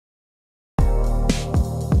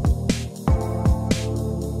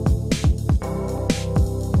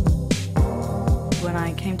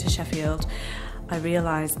Sheffield, I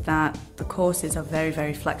realised that the courses are very,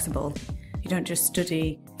 very flexible. You don't just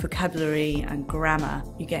study vocabulary and grammar,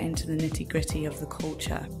 you get into the nitty-gritty of the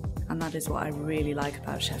culture, and that is what I really like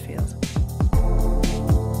about Sheffield.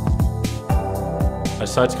 I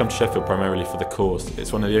decided to come to Sheffield primarily for the course.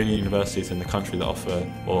 It's one of the only universities in the country that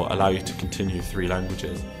offer or allow you to continue 3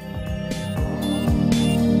 languages.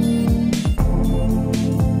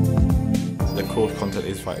 The course content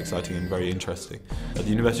is quite exciting and very interesting. At the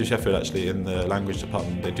University of Sheffield, actually, in the language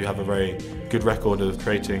department, they do have a very good record of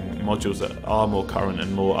creating modules that are more current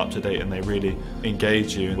and more up-to-date, and they really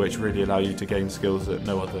engage you, which really allow you to gain skills that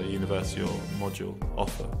no other university or module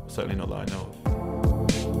offer, certainly not that I know of.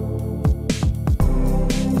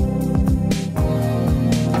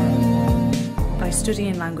 By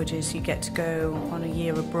studying languages, you get to go on a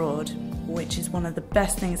year abroad, which is one of the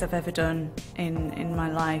best things I've ever done in my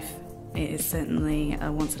life. It is certainly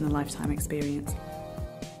a once-in-a-lifetime experience.